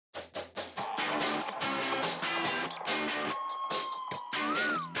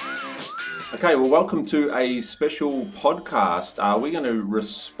Okay, well, welcome to a special podcast. We're going to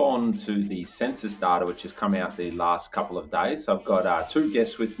respond to the census data, which has come out the last couple of days. So I've got two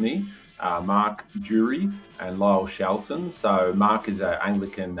guests with me, Mark Jury and Lyle Shelton. So Mark is an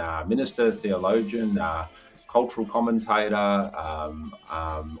Anglican minister, theologian, cultural commentator,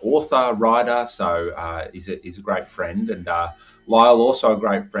 author, writer. So he's a great friend. And Lyle, also a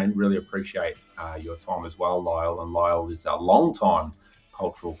great friend. Really appreciate your time as well, Lyle. And Lyle is a long time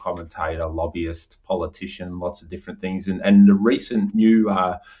cultural commentator, lobbyist, politician, lots of different things, and the recent new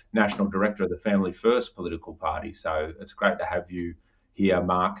national director of the Family First political party. So it's great to have you here,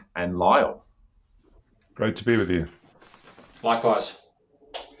 Mark and Lyle. Great to be with you. Likewise.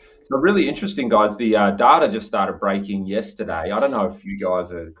 So really interesting, guys. The data just started breaking yesterday. I don't know if you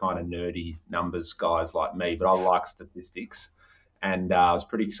guys are kind of nerdy numbers guys like me, but I like statistics, and I was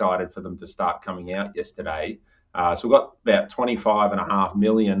pretty excited for them to start coming out yesterday. So we've got about 25.5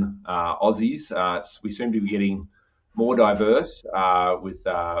 million Aussies. We seem to be getting more diverse with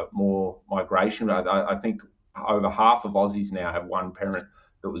more migration. I think over half of Aussies now have one parent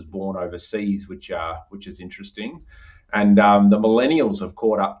that was born overseas, which is interesting. And the millennials have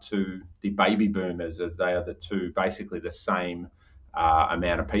caught up to the baby boomers, as they are the two, basically the same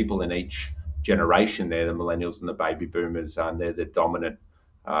amount of people in each generation. They're the millennials and the baby boomers, and they're the dominant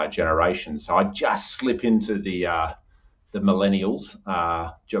generation. So I just slip into the millennials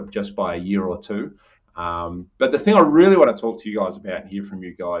just by a year or two. But the thing I really want to talk to you guys about and hear from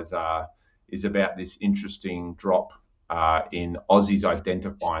you guys is about this interesting drop in Aussies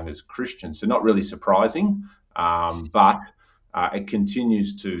identifying as Christians. So not really surprising, but it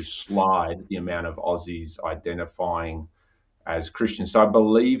continues to slide, the amount of Aussies identifying as Christians. So I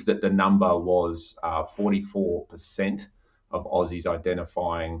believe that the number was 44% of Aussies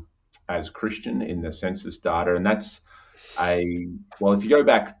identifying as Christian in the census data. And that's if you go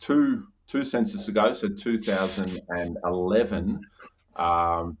back two censuses ago, so 2011, there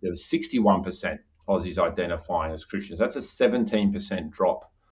was 61% Aussies identifying as Christians. That's a 17% drop.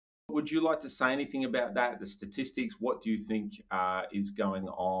 Would you like to say anything about that, the statistics? What do you think is going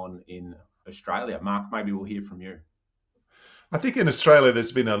on in Australia? Mark, maybe we'll hear from you. I think in Australia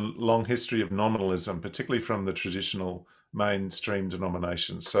there's been a long history of nominalism, particularly from the traditional mainstream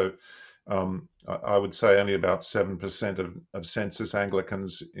denominations. So I would say only about 7% of census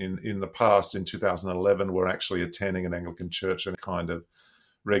Anglicans in the past, in 2011, were actually attending an Anglican church on a kind of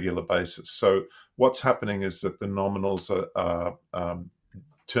regular basis. So what's happening is that the nominals are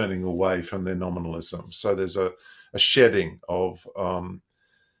turning away from their nominalism. So there's a shedding of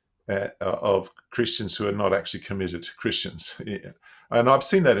Christians who are not actually committed Christians. And I've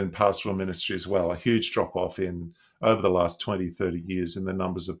seen that in pastoral ministry as well, a huge drop-off over the last 20, 30 years in the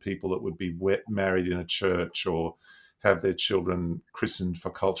numbers of people that would be married in a church or have their children christened for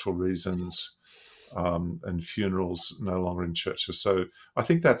cultural reasons, and funerals no longer in churches. So I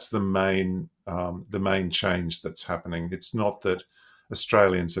think that's the main change that's happening. It's not that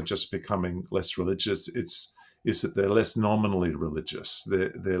Australians are just becoming less religious. Is that they're less nominally religious.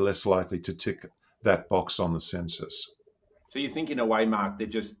 They're less likely to tick that box on the census. So you think, in a way, Mark,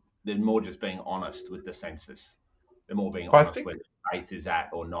 they're more just being honest with the census. They're more being honest where faith is at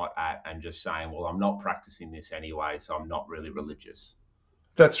or not at, and just saying, well, I'm not practicing this anyway, so I'm not really religious.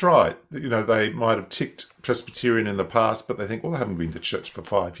 That's right. They might have ticked Presbyterian in the past, but they think, well, I haven't been to church for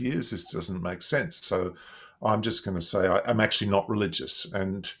 5 years. This doesn't make sense. So I'm just going to say I'm actually not religious.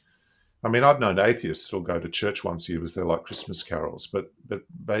 And I mean, I've known atheists who'll go to church once a year because they like Christmas carols, but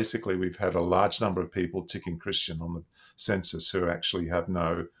basically we've had a large number of people ticking Christian on the census who actually have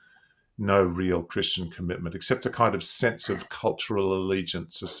no real Christian commitment, except a kind of sense of cultural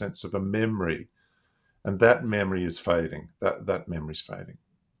allegiance, a sense of a memory, and that memory is fading. That memory's fading.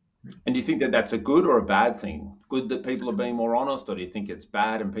 And do you think that that's a good or a bad thing? Good that people are being more honest, or do you think it's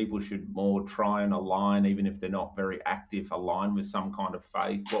bad and people should more try and align, even if they're not very active, align with some kind of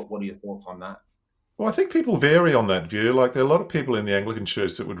faith? What are your thoughts on that? Well, I think people vary on that view. Like, there are a lot of people in the Anglican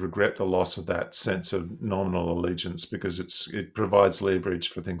Church that would regret the loss of that sense of nominal allegiance because it provides leverage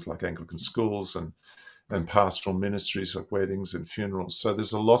for things like Anglican schools and pastoral ministries like weddings and funerals. So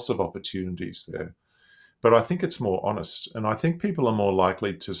there's a loss of opportunities there. But I think it's more honest. And I think people are more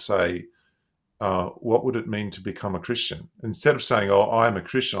likely to say, what would it mean to become a Christian? Instead of saying, oh, I'm a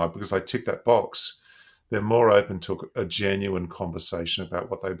Christian because I tick that box, they're more open to a genuine conversation about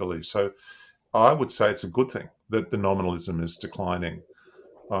what they believe. So I would say it's a good thing that the nominalism is declining.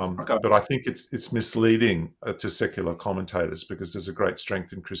 Okay. But I think it's misleading to secular commentators because there's a great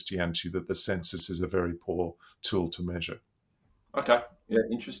strength in Christianity that the census is a very poor tool to measure. Okay. Yeah,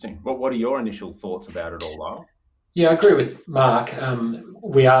 interesting. What are your initial thoughts about it all, Lyle? Yeah, I agree with Mark.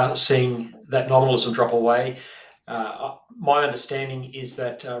 We are seeing that nominalism drop away. My understanding is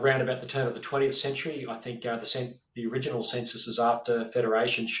that around about the turn of the 20th century, I think the original censuses after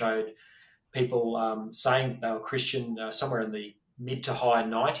Federation showed people saying they were Christian somewhere in the mid to high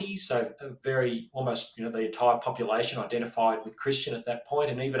 90s. So almost the entire population identified with Christian at that point,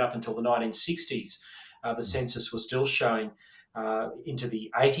 and even up until the 1960s, the census was still showing into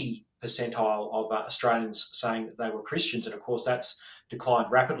the 80 percentile of Australians saying that they were Christians. And of course, that's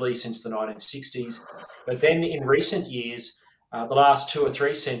declined rapidly since the 1960s. But then in recent years, the last 2 or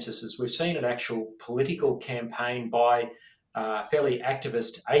 3 censuses, we've seen an actual political campaign by fairly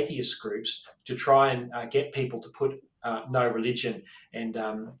activist atheist groups to try and get people to put no religion and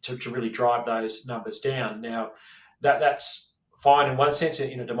to really drive those numbers down. Now, that's fine in one sense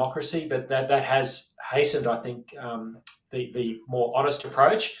in a democracy, but that has hastened, I think, the more honest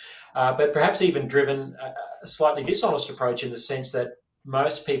approach, but perhaps even driven a slightly dishonest approach in the sense that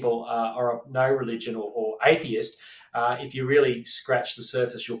most people are of no religion or atheist. If you really scratch the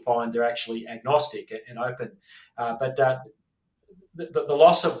surface, you'll find they're actually agnostic and open. But the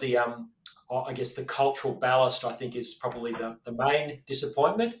loss of the, I guess, the cultural ballast, I think, is probably the main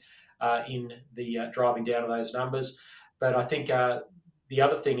disappointment in the driving down of those numbers. But I think the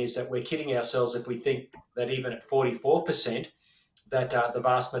other thing is that we're kidding ourselves if we think that even at 44%, that the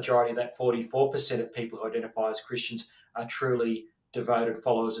vast majority of that 44% of people who identify as Christians are truly devoted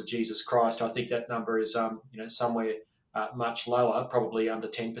followers of Jesus Christ. I think that number is somewhere much lower, probably under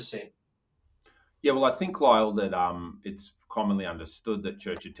 10%. Yeah, well, I think, Lyle, that it's commonly understood that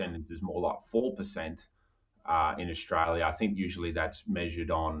church attendance is more like 4% in Australia. I think usually that's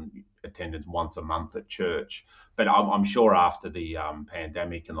measured on attendance once a month at church. But I'm sure after the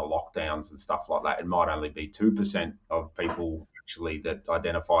pandemic and the lockdowns and stuff like that, it might only be 2% of people actually that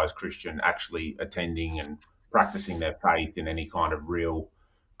identify as Christian actually attending and practicing their faith in any kind of real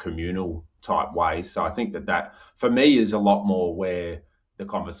communal type way. So I think that for me is a lot more where the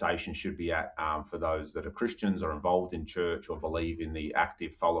conversation should be at for those that are Christians or involved in church or believe in the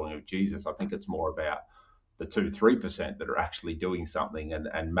active following of Jesus. I think it's more about the 2-3% that are actually doing something,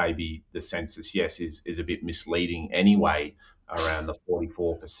 and maybe the census, yes, is a bit misleading anyway around the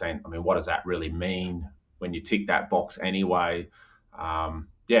 44%. I mean, what does that really mean when you tick that box anyway?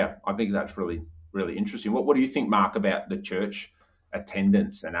 Yeah, I think that's really, really interesting. What do you think, Mark, about the church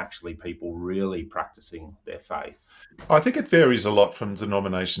attendance and actually people really practicing their faith? I think it varies a lot from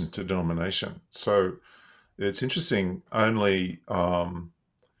denomination to denomination. So it's interesting, only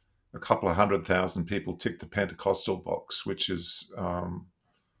a couple of 100,000 people tick the Pentecostal box, which is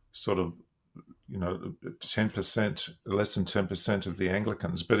sort of 10%, less than 10% of the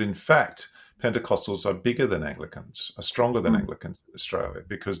Anglicans. But in fact, Pentecostals are bigger than Anglicans, are stronger than Anglicans in Australia,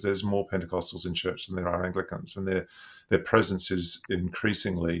 because there's more Pentecostals in church than there are Anglicans, and their presence is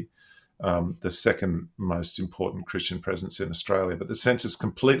increasingly the second most important Christian presence in Australia. But the census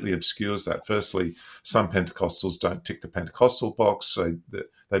completely obscures that. Firstly, some Pentecostals don't tick the Pentecostal box, so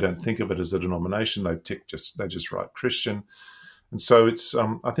they don't think of it as a denomination. They just write Christian, and so it's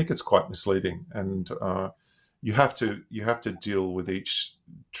I think it's quite misleading. And you have to deal with each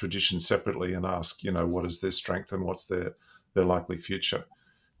tradition separately and ask, what is their strength and what's their likely future.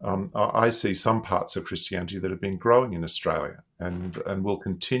 I see some parts of Christianity that have been growing in Australia and will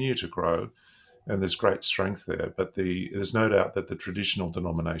continue to grow, and there's great strength there. But there's no doubt that the traditional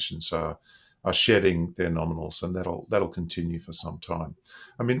denominations are shedding their nominals, and that'll continue for some time.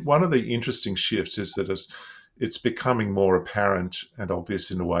 I mean, one of the interesting shifts is that it's becoming more apparent and obvious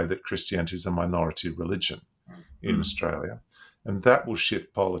in a way that Christianity is a minority religion in Australia, and that will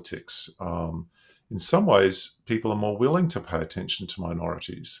shift politics. In some ways, people are more willing to pay attention to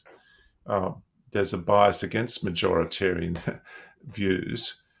minorities. There's a bias against majoritarian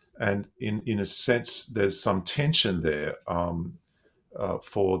views, and in a sense, there's some tension there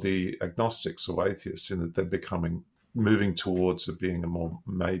for the agnostics or atheists, in that they're moving towards it being a more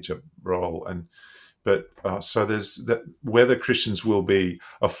major role. So there's that. Whether Christians will be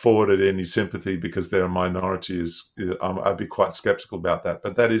afforded any sympathy because they're a minority I'd be quite sceptical about that.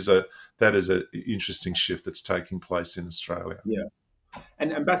 But that is an interesting shift that's taking place in Australia. Yeah,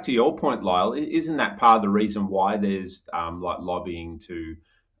 and back to your point, Lyle, isn't that part of the reason why there's like lobbying to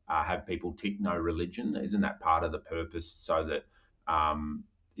have people tick no religion? Isn't that part of the purpose, so that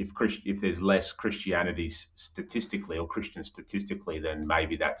if there's less Christianity statistically, or Christian statistically, then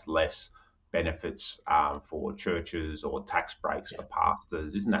maybe that's less benefits for churches or tax breaks for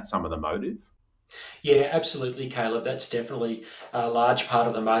pastors? Isn't that some of the motive? Yeah, absolutely, Caleb. That's definitely a large part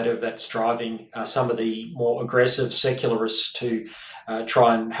of the motive that's driving some of the more aggressive secularists to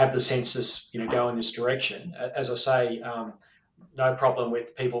try and have the census, go in this direction. As I say, no problem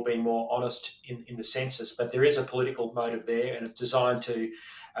with people being more honest in the census, but there is a political motive there, and it's designed to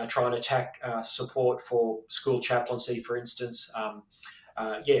try and attack support for school chaplaincy, for instance.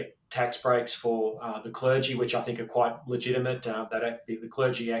 Tax breaks for the clergy, which I think are quite legitimate. The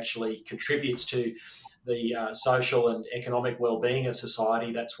clergy actually contributes to the social and economic well-being of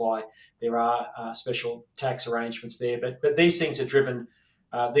society. That's why there are special tax arrangements there. But these things are driven.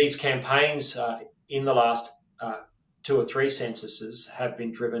 These campaigns in the last 2 or 3 censuses have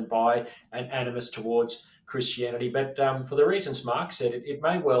been driven by an animus towards Christianity. But for the reasons Mark said, it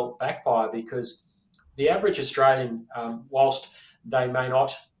may well backfire, because the average Australian, whilst they may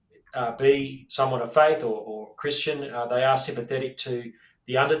not be someone of faith or Christian, they are sympathetic to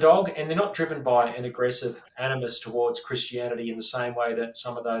the underdog, and they're not driven by an aggressive animus towards Christianity in the same way that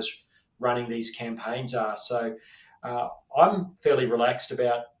some of those running these campaigns are. So I'm fairly relaxed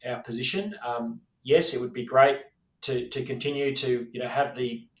about our position. Yes, it would be great to continue to have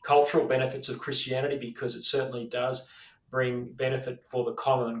the cultural benefits of Christianity, because it certainly does bring benefit for the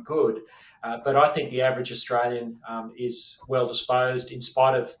common good. But I think the average Australian is well disposed, in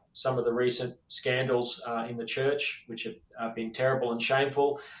spite of some of the recent scandals in the church, which have been terrible and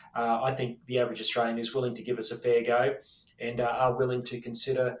shameful. I think the average Australian is willing to give us a fair go, and are willing to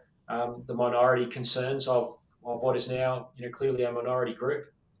consider the minority concerns of what is now clearly a minority group.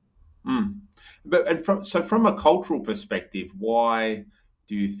 But from a cultural perspective, why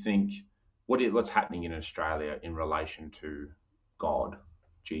do you think what's happening in Australia in relation to God,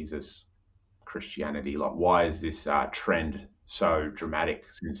 Jesus, Christianity? Like, why is this trend so dramatic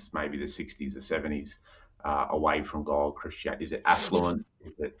since maybe the 60s or 70s away from God, Christianity? Is it affluent?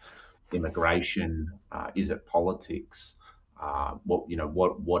 Is it immigration? Is it politics?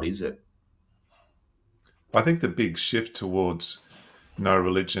 What is it? I think the big shift towards no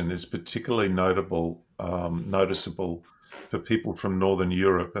religion is particularly noticeable for people from Northern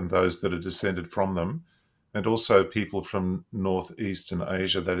Europe and those that are descended from them, and also people from Northeastern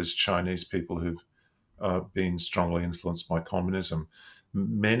Asia, that is Chinese people who've been strongly influenced by communism.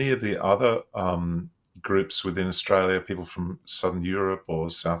 Many of the other groups within Australia, people from Southern Europe or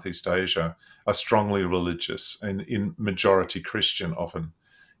Southeast Asia, are strongly religious and in majority Christian often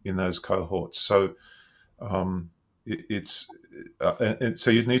in those cohorts. So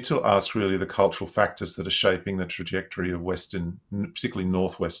so you'd need to ask really the cultural factors that are shaping the trajectory of Western, particularly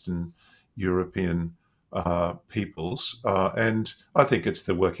Northwestern European peoples. And I think it's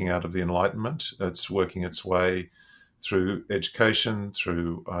the working out of the Enlightenment. It's working its way through education,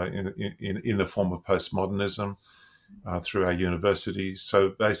 through in the form of postmodernism, through our universities. So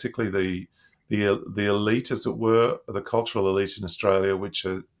basically the elite, as it were, the cultural elite in Australia, which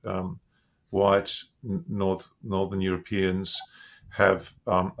are white Northern Europeans, have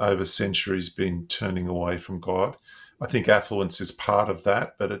over centuries been turning away from God. I think affluence is part of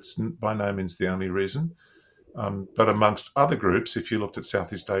that, but it's by no means the only reason. But amongst other groups, if you looked at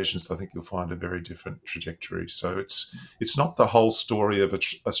Southeast Asians, I think you'll find a very different trajectory. So it's not the whole story of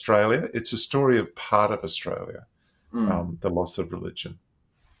Australia. It's a story of part of Australia, the loss of religion.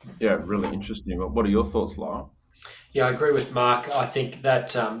 Yeah, really interesting. What are your thoughts, Laura? Yeah, I agree with Mark. I think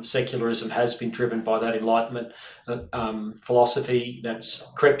that secularism has been driven by that Enlightenment philosophy that's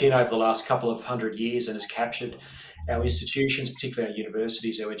crept in over the last couple of 100 years and has captured our institutions, particularly our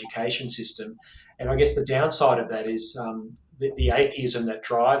universities, our education system. And I guess the downside of that is the atheism that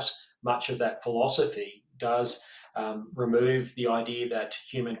drives much of that philosophy does remove the idea that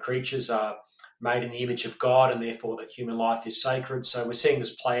human creatures are made in the image of God, and therefore that human life is sacred. So we're seeing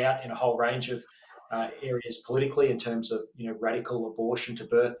this play out in a whole range of areas politically, in terms of radical abortion to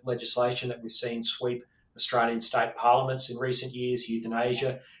birth legislation that we've seen sweep Australian state parliaments in recent years,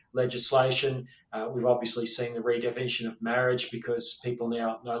 euthanasia legislation. We've obviously seen the redefinition of marriage, because people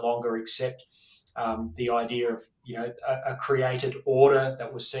now no longer accept the idea of a created order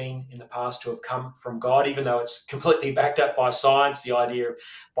that was seen in the past to have come from God, even though it's completely backed up by science, the idea of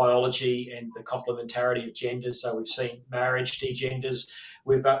biology and the complementarity of genders. So we've seen marriage degenders.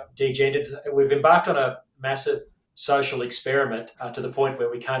 We've embarked on a massive social experiment to the point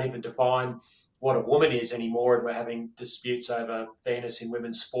where we can't even define what a woman is anymore, and we're having disputes over fairness in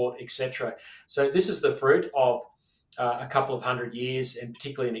women's sport, etc. So this is the fruit of a couple of 100 years, and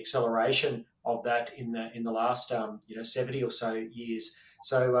particularly an acceleration of that in the last 70 or so years.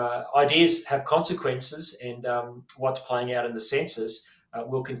 So ideas have consequences, and what's playing out in the census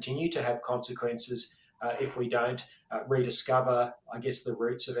will continue to have consequences if we don't rediscover, I guess, the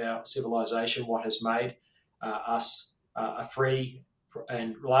roots of our civilization, what has made us a free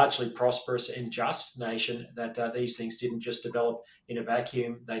and largely prosperous and just nation, that these things didn't just develop in a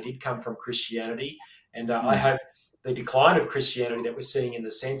vacuum. They did come from Christianity. And I hope the decline of Christianity that we're seeing in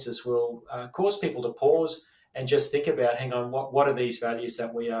the census will cause people to pause and just think about, hang on, what are these values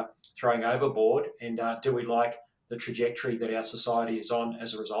that we are throwing overboard, and do we like the trajectory that our society is on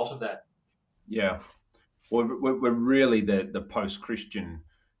as a result of that? Yeah. Well, we're really the post-Christian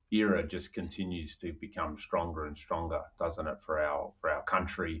era just continues to become stronger and stronger, doesn't it, for our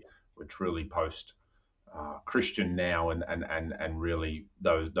country? We're truly post Christian now, and really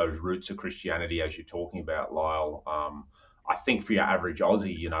those roots of Christianity, as you're talking about, Lyle. I think for your average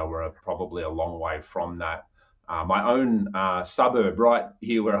Aussie, we're probably a long way from that. My own suburb right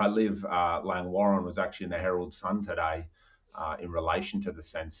here where I live, Langwarrin, was actually in the Herald Sun today in relation to the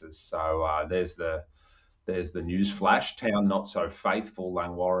census. So there's the news flash. Town not so faithful.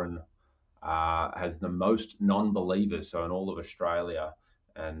 Langwarrin has the most non-believers, so in all of Australia.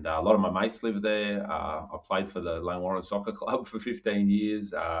 And a lot of my mates live there. I played for the Langwarrin Soccer Club for 15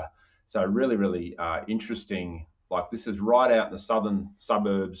 years. So really, really interesting. Like, this is right out in the southern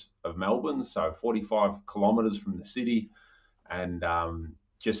suburbs of Melbourne, so 45 kilometres from the city. And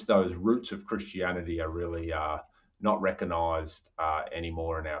just those roots of Christianity are really not recognised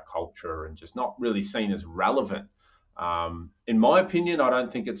anymore in our culture, and just not really seen as relevant. In my opinion, I don't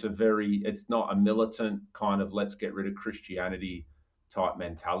think it's not a militant kind of let's get rid of Christianity type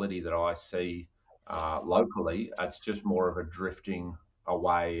mentality that I see locally. It's just more of a drifting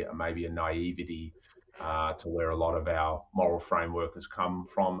away, maybe a naivety to where a lot of our moral framework has come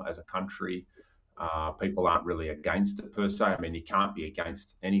from as a country. People aren't really against it per se. I mean, you can't be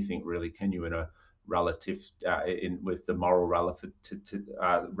against anything really, can you? In a relative, with the moral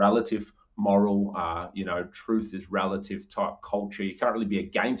relative moral, truth is relative type culture. You can't really be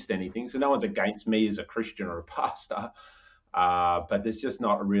against anything. So no one's against me as a Christian or a pastor. But there's just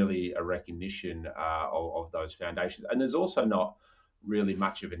not really a recognition of those foundations. And there's also not really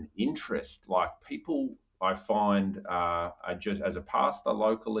much of an interest. Like, people, I find, are just, as a pastor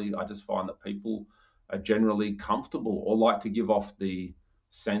locally, I just find that people are generally comfortable or like to give off the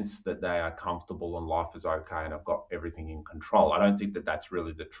sense that they are comfortable and life is okay and I've got everything in control. I don't think that that's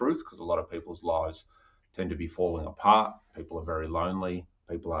really the truth, because a lot of people's lives tend to be falling apart. People are very lonely.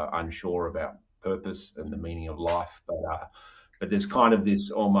 People are unsure about purpose and the meaning of life. But there's kind of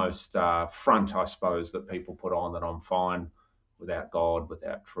this almost front, I suppose, that people put on, that I'm fine without God,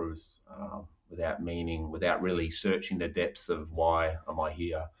 without truth, without meaning, without really searching the depths of why am I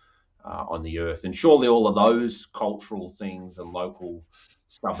here on the earth. And surely all of those cultural things and local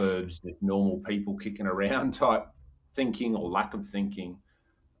suburbs with normal people kicking around type thinking or lack of thinking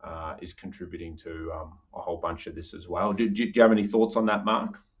is contributing to a whole bunch of this as well. Do you have any thoughts on that,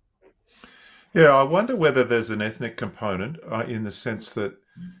 Mark? Yeah, I wonder whether there's an ethnic component in the sense that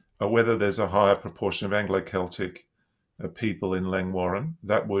whether there's a higher proportion of Anglo-Celtic people in Langwarrin.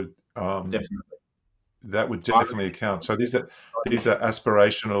 That would definitely account. So these are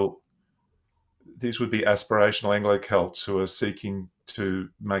aspirational. These would be aspirational Anglo-Celts who are seeking to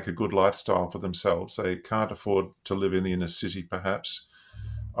make a good lifestyle for themselves. They can't afford to live in the inner city, perhaps.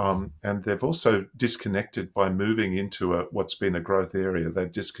 And they've also disconnected by moving into what's been a growth area.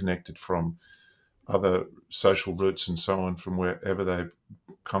 They've disconnected from other social roots and so on from wherever they've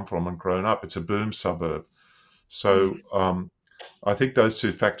come from and grown up. It's a boom suburb. So I think those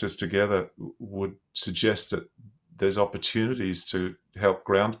two factors together would suggest that there's opportunities to help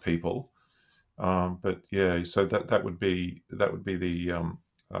ground people. But yeah, so that would be the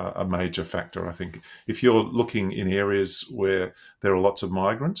a major factor, I think. If you're looking in areas where there are lots of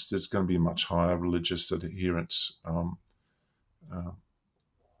migrants, there's going to be much higher religious adherence.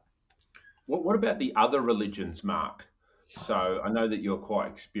 What about the other religions, Mark? So I know that you're quite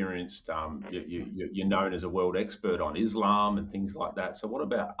experienced. You're known as a world expert on Islam and things like that. So what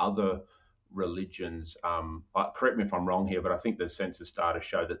about other religions? Correct me if I'm wrong here, but I think the census data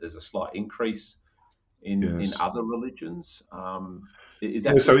show that there's a slight increase in other religions. Is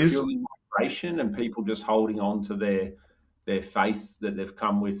that purely migration and people just holding on to their faith that they've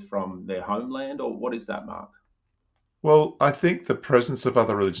come with from their homeland, or what is that, Mark? Well, I think the presence of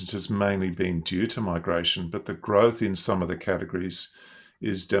other religions has mainly been due to migration, but the growth in some of the categories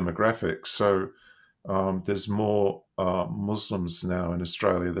is demographic. So there's more Muslims now in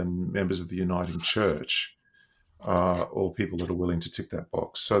Australia than members of the Uniting Church, or people that are willing to tick that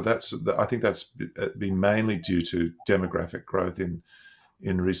box. So I think that's been mainly due to demographic growth in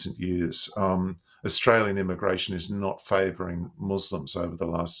recent years. Australian immigration is not favouring Muslims over the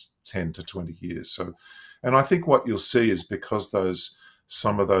last 10 to 20 years. So. And I think what you'll see is because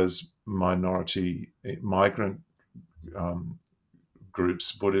some of those minority migrant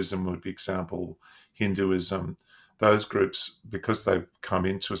groups, Buddhism would be example, Hinduism, those groups, because they've come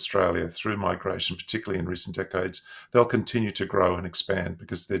into Australia through migration, particularly in recent decades, they'll continue to grow and expand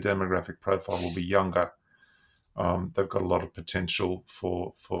because their demographic profile will be younger. They've got a lot of potential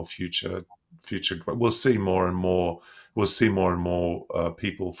for future growth. We'll see more and more. We'll see more and more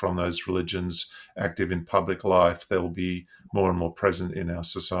people from those religions active in public life. They'll be more and more present in our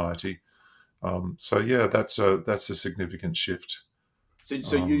society. So yeah, that's a significant shift. So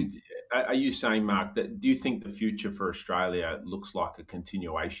are you saying, Mark, that do you think the future for Australia looks like a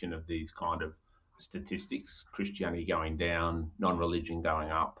continuation of these kind of statistics? Christianity going down, non-religion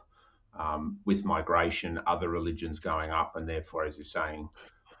going up, with migration, other religions going up, and therefore, as you're saying,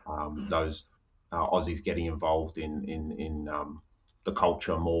 those Aussies getting involved in the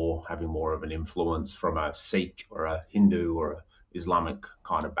culture more, having more of an influence from a Sikh or a Hindu or a Islamic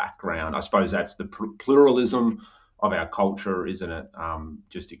kind of background. I suppose that's the pluralism of our culture, isn't it?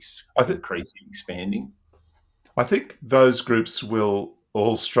 Just increasing, expanding. I think those groups will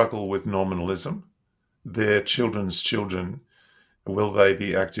all struggle with nominalism. Their children's children, will they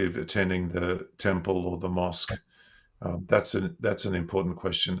be active attending the temple or the mosque? That's an important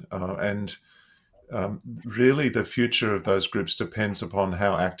question. And really the future of those groups depends upon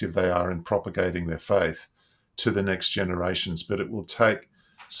how active they are in propagating their faith to the next generations. But it will take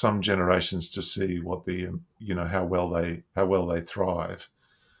some generations to see what how well they thrive.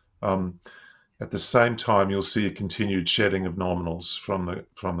 At the same time, you'll see a continued shedding of nominals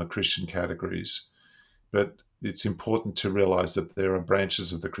from the Christian categories. But it's important to realise that there are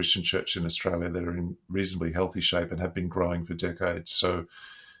branches of the Christian church in Australia that are in reasonably healthy shape and have been growing for decades. So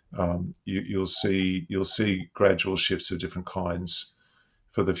you'll see gradual shifts of different kinds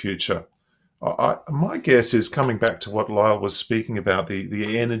for the future. My guess is, coming back to what Lyle was speaking about,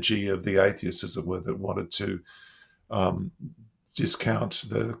 the energy of the atheists, as it were, that wanted to discount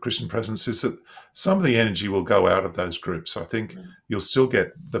the Christian presence, is that some of the energy will go out of those groups. I think you'll still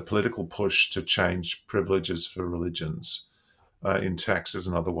get the political push to change privileges for religions in taxes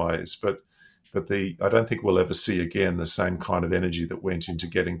and other ways, but I don't think we'll ever see again the same kind of energy that went into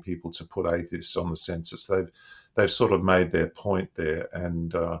getting people to put atheists on the census. They've sort of made their point there,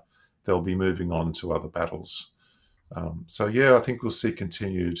 and they'll be moving on to other battles. So yeah, I think we'll see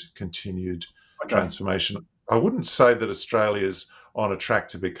continued transformation. I wouldn't say that Australia's on a track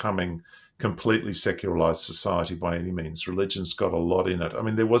to becoming completely secularized society by any means. Religion's got a lot in it. I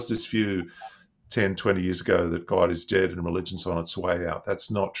mean, there was this view 10, 20 years ago that God is dead and religion's on its way out.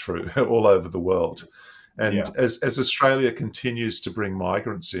 That's not true all over the world. And as Australia continues to bring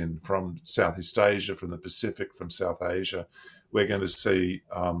migrants in from Southeast Asia, from the Pacific, from South Asia, we're going to see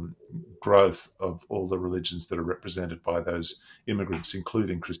growth of all the religions that are represented by those immigrants,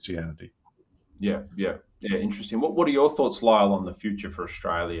 including Christianity. Yeah, interesting. What are your thoughts, Lyle, on the future for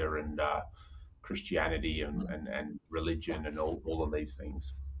Australia and Christianity and religion and all of these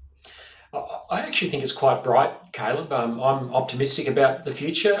things? I actually think it's quite bright, Caleb. I'm optimistic about the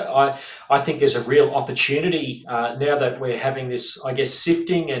future. I think there's a real opportunity now that we're having this, I guess,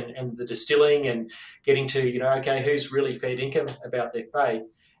 sifting and the distilling and getting to, okay, who's really fair dinkum about their faith.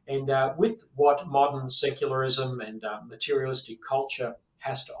 And with what modern secularism and materialistic culture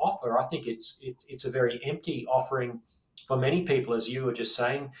has to offer, I think it's a very empty offering for many people, as you were just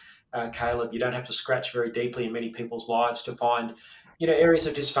saying, Caleb. You don't have to scratch very deeply in many people's lives to find areas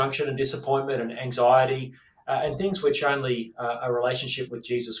of dysfunction and disappointment and anxiety and things which only a relationship with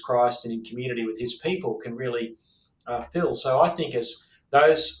Jesus Christ and in community with his people can really fill. So I think as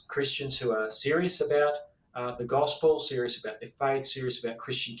those Christians who are serious about the gospel, serious about their faith, serious about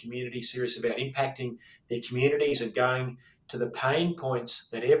Christian community, serious about impacting their communities and going to the pain points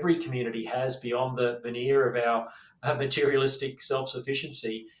that every community has beyond the veneer of our materialistic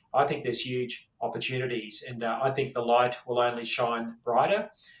self-sufficiency, I think there's huge opportunities, and I think the light will only shine brighter.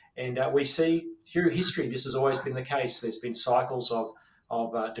 And we see through history this has always been the case. There's been cycles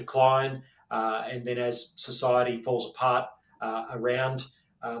of decline, and then as society falls apart around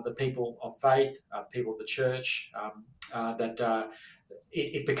the people of faith, people of the church,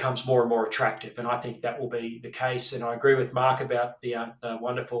 it becomes more and more attractive. And I think that will be the case. And I agree with Mark about the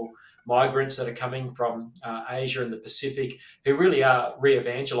wonderful migrants that are coming from Asia and the Pacific, who really are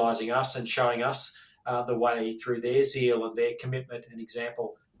re-evangelizing us and showing us the way through their zeal and their commitment and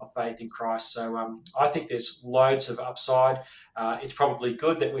example of faith in Christ. So I think there's loads of upside. It's probably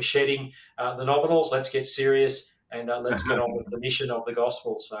good that we're shedding the nominals. Let's get serious and let's get on with the mission of the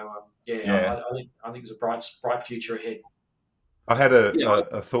gospel. So I think there's a bright future ahead. I had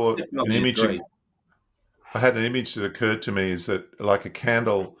a thought, an image. I had an image that occurred to me, is that like a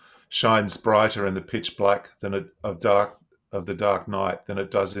candle shines brighter in the pitch black of the dark night than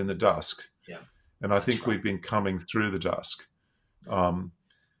it does in the dusk. Yeah. And I think we've been coming through the dusk.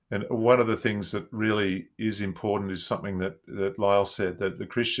 And one of the things that really is important is something that Lyle said, that the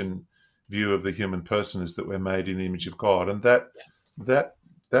Christian view of the human person is that we're made in the image of God. And that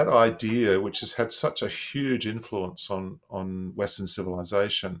idea, which has had such a huge influence on Western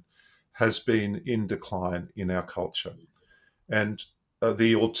civilization, has been in decline in our culture. And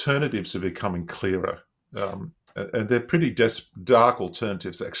the alternatives are becoming clearer. And they're pretty dark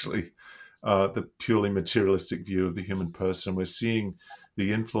alternatives, actually. The purely materialistic view of the human person. We're seeing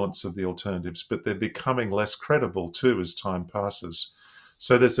the influence of the alternatives, but they're becoming less credible too as time passes.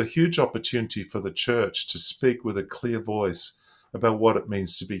 So there's a huge opportunity for the church to speak with a clear voice about what it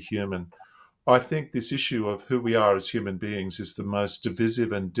means to be human. I think this issue of who we are as human beings is the most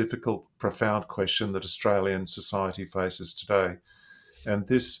divisive and difficult, profound question that Australian society faces today. And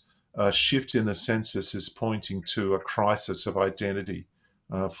this shift in the census is pointing to a crisis of identity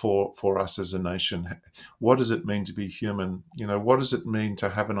for us as a nation. What does it mean to be human? What does it mean to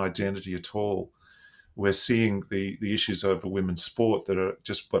have an identity at all? We're seeing the issues over women's sport that are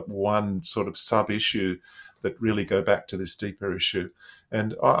just but one sort of sub-issue that really go back to this deeper issue.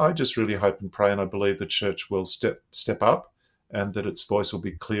 And I just really hope and pray, and I believe the church will step up, and that its voice will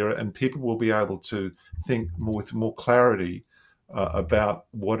be clearer, and people will be able to think with more clarity about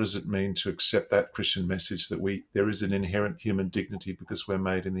what does it mean to accept that Christian message that there is an inherent human dignity because we're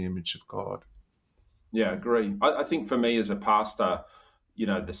made in the image of God. Yeah, agree. I think for me as a pastor,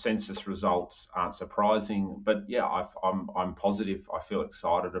 the census results aren't surprising, but yeah, I'm positive. I feel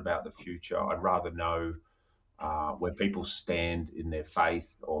excited about the future. I'd rather know where people stand in their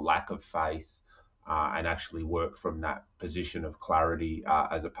faith or lack of faith, and actually work from that position of clarity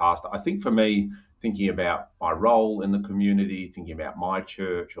as a pastor. I think for me, thinking about my role in the community, thinking about my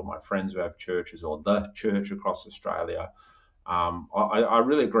church or my friends who have churches or the church across Australia, I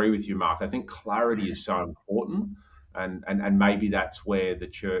really agree with you, Mark. I think clarity is so important. And maybe that's where the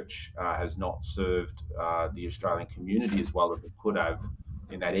church has not served the Australian community as well as it could have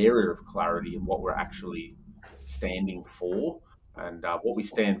in that area of clarity and what we're actually standing for. And what we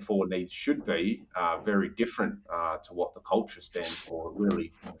stand for should be very different to what the culture stands for.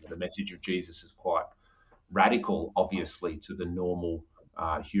 Really, the message of Jesus is quite radical, obviously, to the normal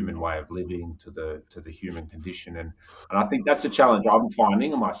human way of living, to the human condition. And I think that's a challenge I'm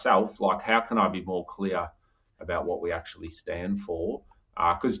finding myself. Like, how can I be more clear about what we actually stand for?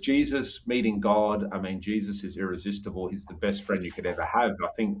 Because Jesus meeting God, Jesus is irresistible. He's the best friend you could ever have. I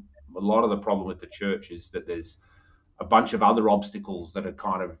think a lot of the problem with the church is that there's a bunch of other obstacles that are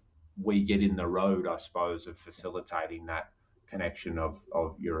kind of, we get in the road, I suppose, of facilitating that connection of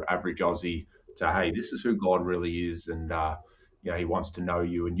your average Aussie to, hey, this is who God really is. And, he wants to know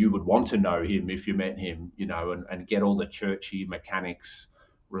you, and you would want to know him if you met him, and get all the churchy mechanics,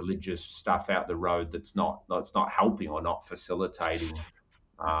 religious stuff out the road that's not helping or not facilitating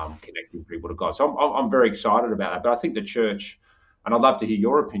connecting people to God. So I'm very excited about that. But I think the church, and I'd love to hear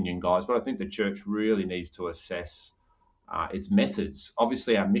your opinion, guys, but I think the church really needs to assess its methods.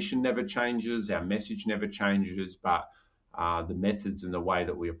 Obviously, our mission never changes, our message never changes, but the methods and the way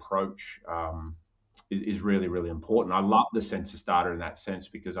that we approach is really, really important. I love the census data in that sense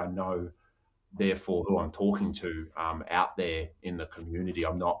because I know, therefore, who I'm talking to out there in the community.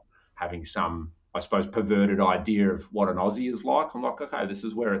 I'm not having some, I suppose, perverted idea of what an Aussie is like. I'm like, okay, this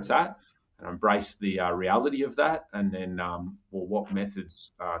is where it's at, and embrace the reality of that. And then, what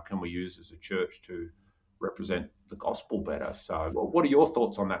methods can we use as a church to represent the gospel better? So what are your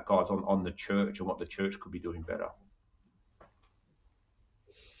thoughts on that, guys, on the church and what the church could be doing better?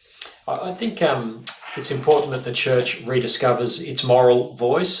 I think it's important that the church rediscovers its moral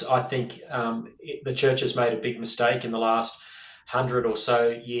voice. I think the church has made a big mistake in the last 100 or so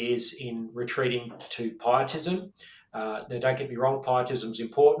years in retreating to pietism. Now, don't get me wrong, pietism is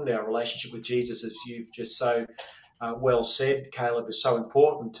important. Our relationship with Jesus, as you've just so well said, Caleb, is so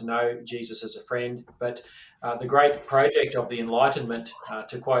important to know Jesus as a friend. But the great project of the Enlightenment,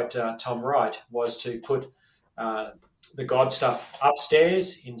 to quote Tom Wright, was to put the God stuff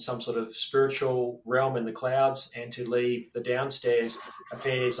upstairs in some sort of spiritual realm in the clouds, and to leave the downstairs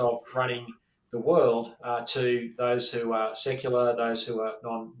affairs of running the world to those who are secular, those who are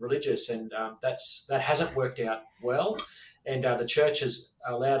non-religious. And that hasn't worked out well. And the church has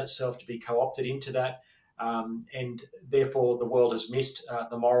allowed itself to be co-opted into that. And therefore the world has missed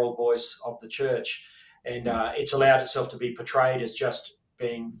the moral voice of the church. And it's allowed itself to be portrayed as just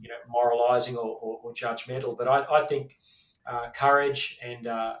being, moralizing or judgmental. But I think courage and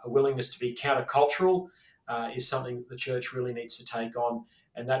a willingness to be countercultural is something that the church really needs to take on,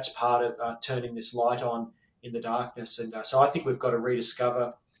 and that's part of turning this light on in the darkness. And so I think we've got to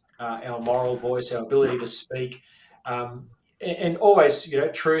rediscover our moral voice, our ability to speak, and always,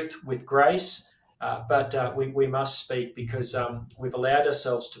 truth with grace. But we must speak because we've allowed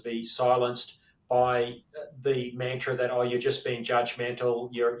ourselves to be silenced by the mantra that, oh, you're just being judgmental,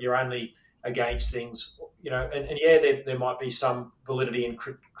 you're only against things, and yeah, there might be some validity in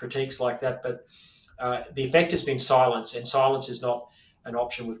critiques like that, but the effect has been silence, and silence is not an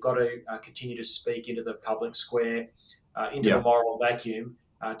option. We've got to continue to speak into the public square, into the moral vacuum,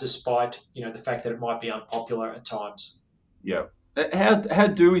 despite the fact that it might be unpopular at times. Yeah. How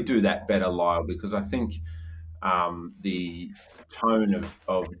do we do that better, Lyle? Because I think the tone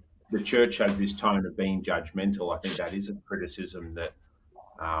of the church has this tone of being judgmental. I think that is a criticism that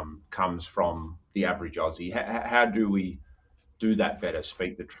comes from the average Aussie. How do we do that better,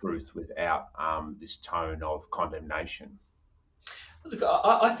 speak the truth without this tone of condemnation? Look,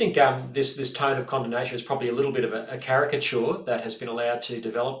 I think this tone of condemnation is probably a little bit of a caricature that has been allowed to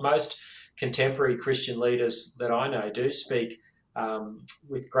develop. Most contemporary Christian leaders that I know do speak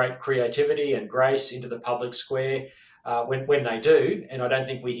with great creativity and grace into the public square when they do, and I don't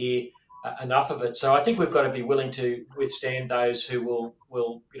think we hear enough of it. So I think we've got to be willing to withstand those who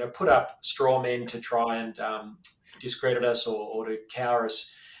will put up straw men to try and discredit us or to cower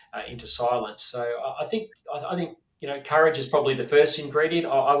us into silence. So I think courage is probably the first ingredient.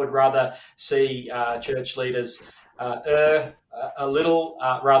 I would rather see church leaders err a little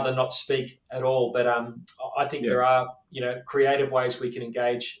rather than not speak at all. But I think there are creative ways we can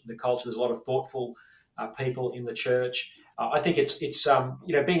engage the culture. There's a lot of thoughtful people in the church. I think it's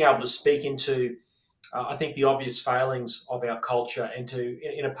being able to speak into I think the obvious failings of our culture and to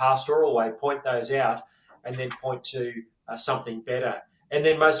in a pastoral way point those out and then point to something better. And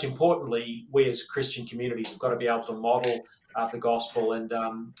then most importantly, we as Christian communities have got to be able to model the gospel. And,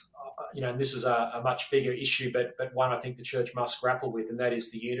 and this is a much bigger issue, but one I think the church must grapple with, and that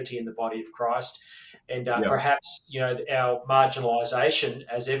is the unity in the body of Christ. And perhaps, our marginalisation,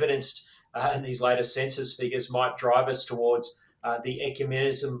 as evidenced in these latest census figures, might drive us towards the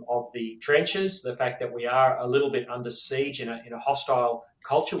ecumenism of the trenches, the fact that we are a little bit under siege in a hostile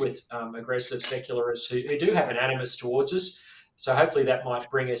culture with aggressive secularists who do have an animus towards us. So hopefully that might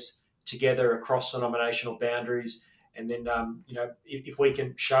bring us together across denominational boundaries. And then, if we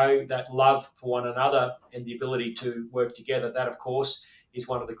can show that love for one another and the ability to work together, that, of course, is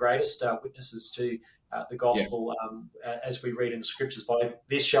one of the greatest witnesses to the gospel, as we read in the scriptures. By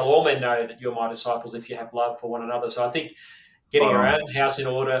this shall all men know that you're my disciples if you have love for one another. So I think getting our own house in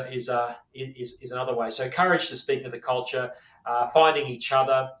order is another way. So courage to speak to the culture, finding each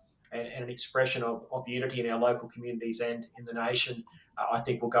other, and an expression of unity in our local communities and in the nation, I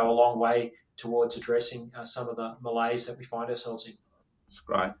think will go a long way towards addressing some of the malaise that we find ourselves in. That's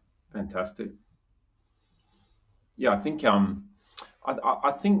great. Fantastic. Yeah, I think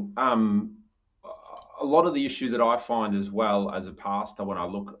I think a lot of the issue that I find as well as a pastor when I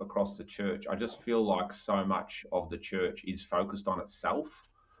look across the church, I just feel like so much of the church is focused on itself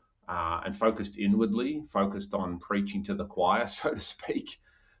and focused inwardly, focused on preaching to the choir, so to speak.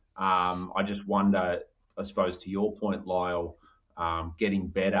 I just wonder, I suppose, to your point, Lyle, getting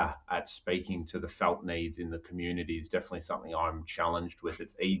better at speaking to the felt needs in the community is definitely something I'm challenged with.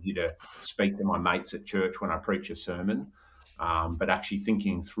 It's easy to speak to my mates at church when I preach a sermon, but actually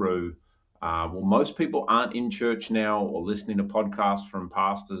thinking through, most people aren't in church now or listening to podcasts from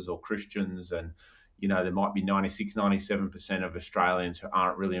pastors or Christians, and there might be 96, 97% of Australians who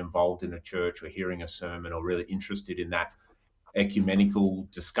aren't really involved in a church or hearing a sermon or really interested in that ecumenical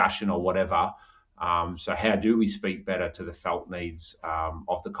discussion or whatever. So how do we speak better to the felt needs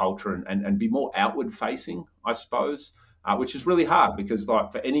of the culture and be more outward facing, I suppose, which is really hard because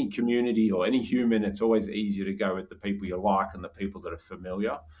like for any community or any human, it's always easier to go with the people you like and the people that are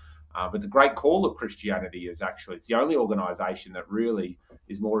familiar. But the great call of Christianity is actually, it's the only organisation that really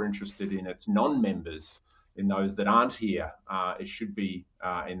is more interested in its non-members, in those that aren't here. It should be,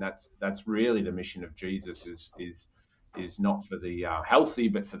 and that's really the mission of Jesus is not for the healthy,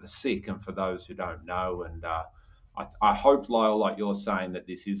 but for the sick and for those who don't know. And I hope, Lyle, like you're saying, that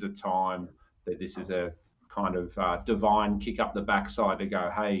this is a time, that this is a kind of divine kick up the backside to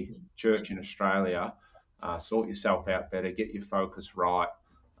go, hey, church in Australia, sort yourself out better, get your focus right.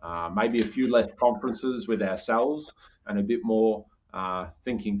 Maybe a few less conferences with ourselves and a bit more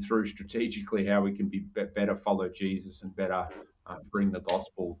thinking through strategically how we can be better follow Jesus and better bring the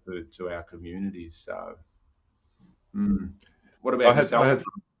gospel to our communities. So, what about yourself?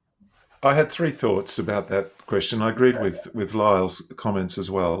 I had three thoughts about that question. I agreed with Lyle's comments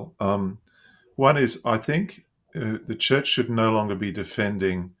as well. One is, I think the church should no longer be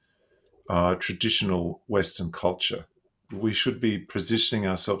defending traditional Western culture. we should be positioning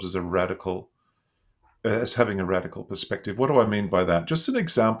ourselves as having a radical perspective. What do I mean by that? Just an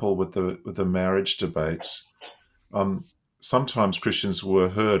example with the marriage debate. Sometimes Christians were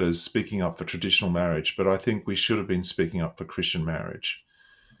heard as speaking up for traditional marriage, but I think we should have been speaking up for Christian marriage.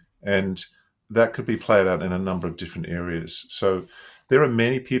 And that could be played out in a number of different areas. So there are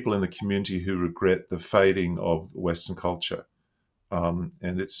many people in the community who regret the fading of Western culture and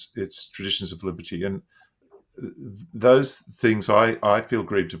its traditions of liberty. And those things I feel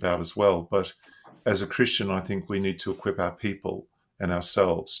grieved about as well. But as a Christian, I think we need to equip our people and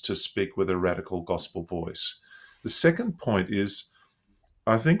ourselves to speak with a radical gospel voice. The second point is,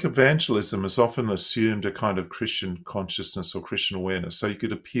 I think evangelism is often assumed a kind of Christian consciousness or Christian awareness. So you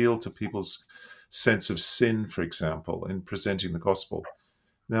could appeal to people's sense of sin, for example, in presenting the gospel.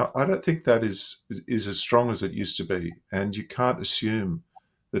 Now, I don't think that is as strong as it used to be. And you can't assume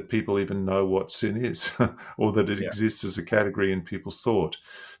that people even know what sin is or that it exists as a category in people's thought.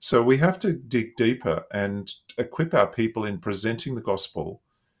 So we have to dig deeper and equip our people in presenting the gospel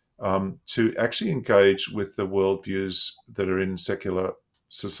to actually engage with the worldviews that are in secular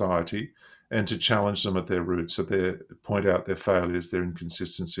society and to challenge them at their roots, point out their failures, their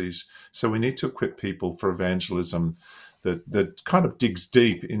inconsistencies. So we need to equip people for evangelism that kind of digs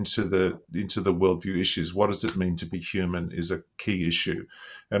deep into the worldview issues. What does it mean to be human is a key issue.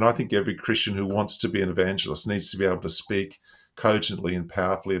 And I think every Christian who wants to be an evangelist needs to be able to speak cogently and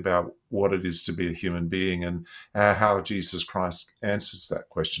powerfully about what it is to be a human being and how Jesus Christ answers that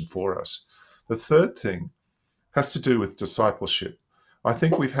question for us. The third thing has to do with discipleship. I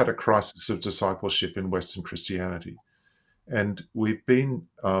think we've had a crisis of discipleship in Western Christianity, and we've been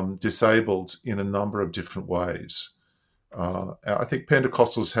disabled in a number of different ways. I think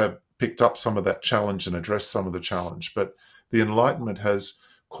Pentecostals have picked up some of that challenge and addressed some of the challenge, but the Enlightenment has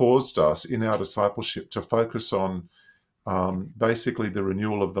caused us in our discipleship to focus on basically the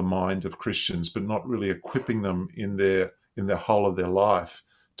renewal of the mind of Christians, but not really equipping them in their whole of their life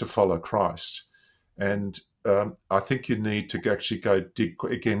to follow Christ. And I think you need to actually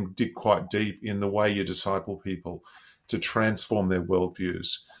dig quite deep in the way you disciple people, to transform their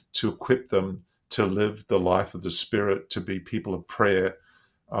worldviews, to equip them to live the life of the Spirit, to be people of prayer,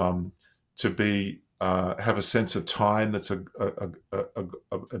 to be have a sense of time that's a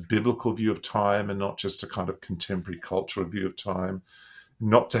biblical view of time and not just a kind of contemporary cultural view of time,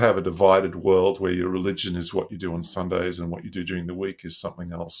 not to have a divided world where your religion is what you do on Sundays and what you do during the week is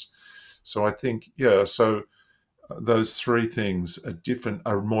something else. So I think, those three things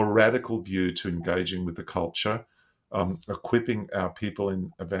a more radical view to engaging with the culture, equipping our people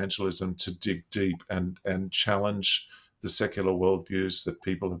in evangelism to dig deep and challenge the secular worldviews that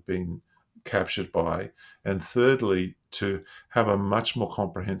people have been captured by, and thirdly, to have a much more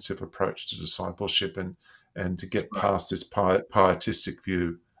comprehensive approach to discipleship and to get past this pietistic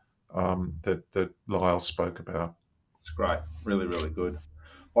view that Lyle spoke about. It's great. Really, really good.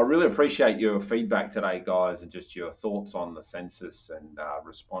 I really appreciate your feedback today, guys, and just your thoughts on the census and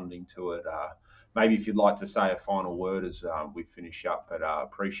responding to it. Maybe if you'd like to say a final word as we finish up, but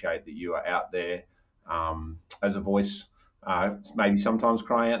appreciate that you are out there as a voice, maybe sometimes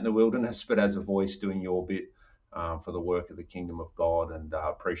crying out in the wilderness, but as a voice doing your bit for the work of the kingdom of God, and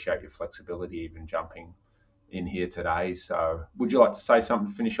appreciate your flexibility even jumping in here today. So would you like to say something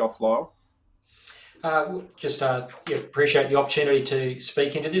to finish off, Lyle? Appreciate the opportunity to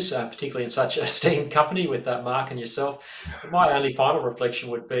speak into this, particularly in such a esteemed company with Mark and yourself. My only final reflection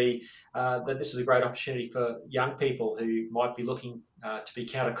would be that this is a great opportunity for young people who might be looking to be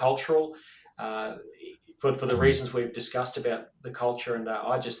countercultural for the reasons we've discussed about the culture. And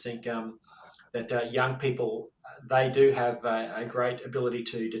I just think that young people, they do have a great ability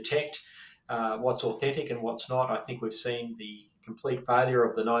to detect what's authentic and what's not. I think we've seen the complete failure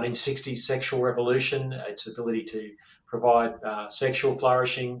of the 1960s sexual revolution, its ability to provide sexual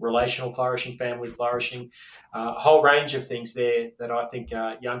flourishing, relational flourishing, family flourishing, a whole range of things there that I think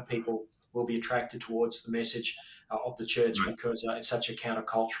young people will be attracted towards the message of the church because it's such a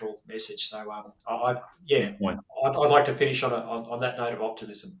countercultural message. So I'd like to finish on that note of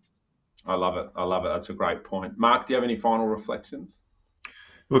optimism. I love it. That's a great point. Mark, do you have any final reflections?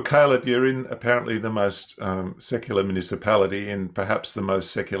 Well, Caleb, you're in apparently the most secular municipality in perhaps the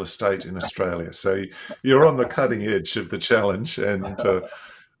most secular state in Australia. So you're on the cutting edge of the challenge, and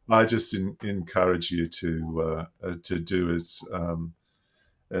I just encourage you to do as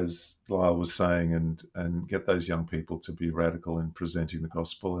Lyle was saying, and get those young people to be radical in presenting the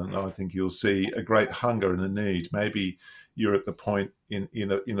gospel. And I think you'll see a great hunger and a need. Maybe you're at the point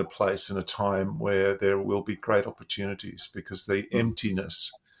in a place, in a time where there will be great opportunities, because the emptiness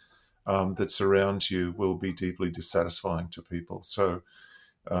that surround you will be deeply dissatisfying to people. So,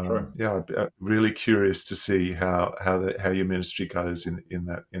 yeah, I'm really curious to see how your ministry goes in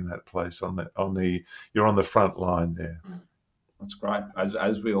that place you're on the front line there. That's great,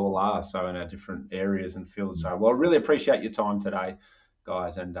 as we all are, so in our different areas and fields. So, well, really appreciate your time today,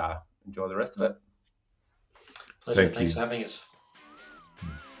 guys, and enjoy the rest of it. Pleasure. Thanks for having us.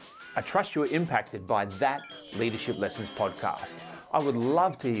 I trust you were impacted by that Leadership Lessons podcast. I would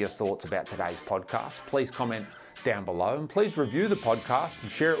love to hear your thoughts about today's podcast. Please comment down below and please review the podcast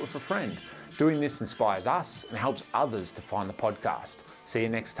and share it with a friend. Doing this inspires us and helps others to find the podcast. See you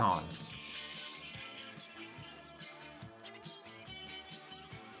next time.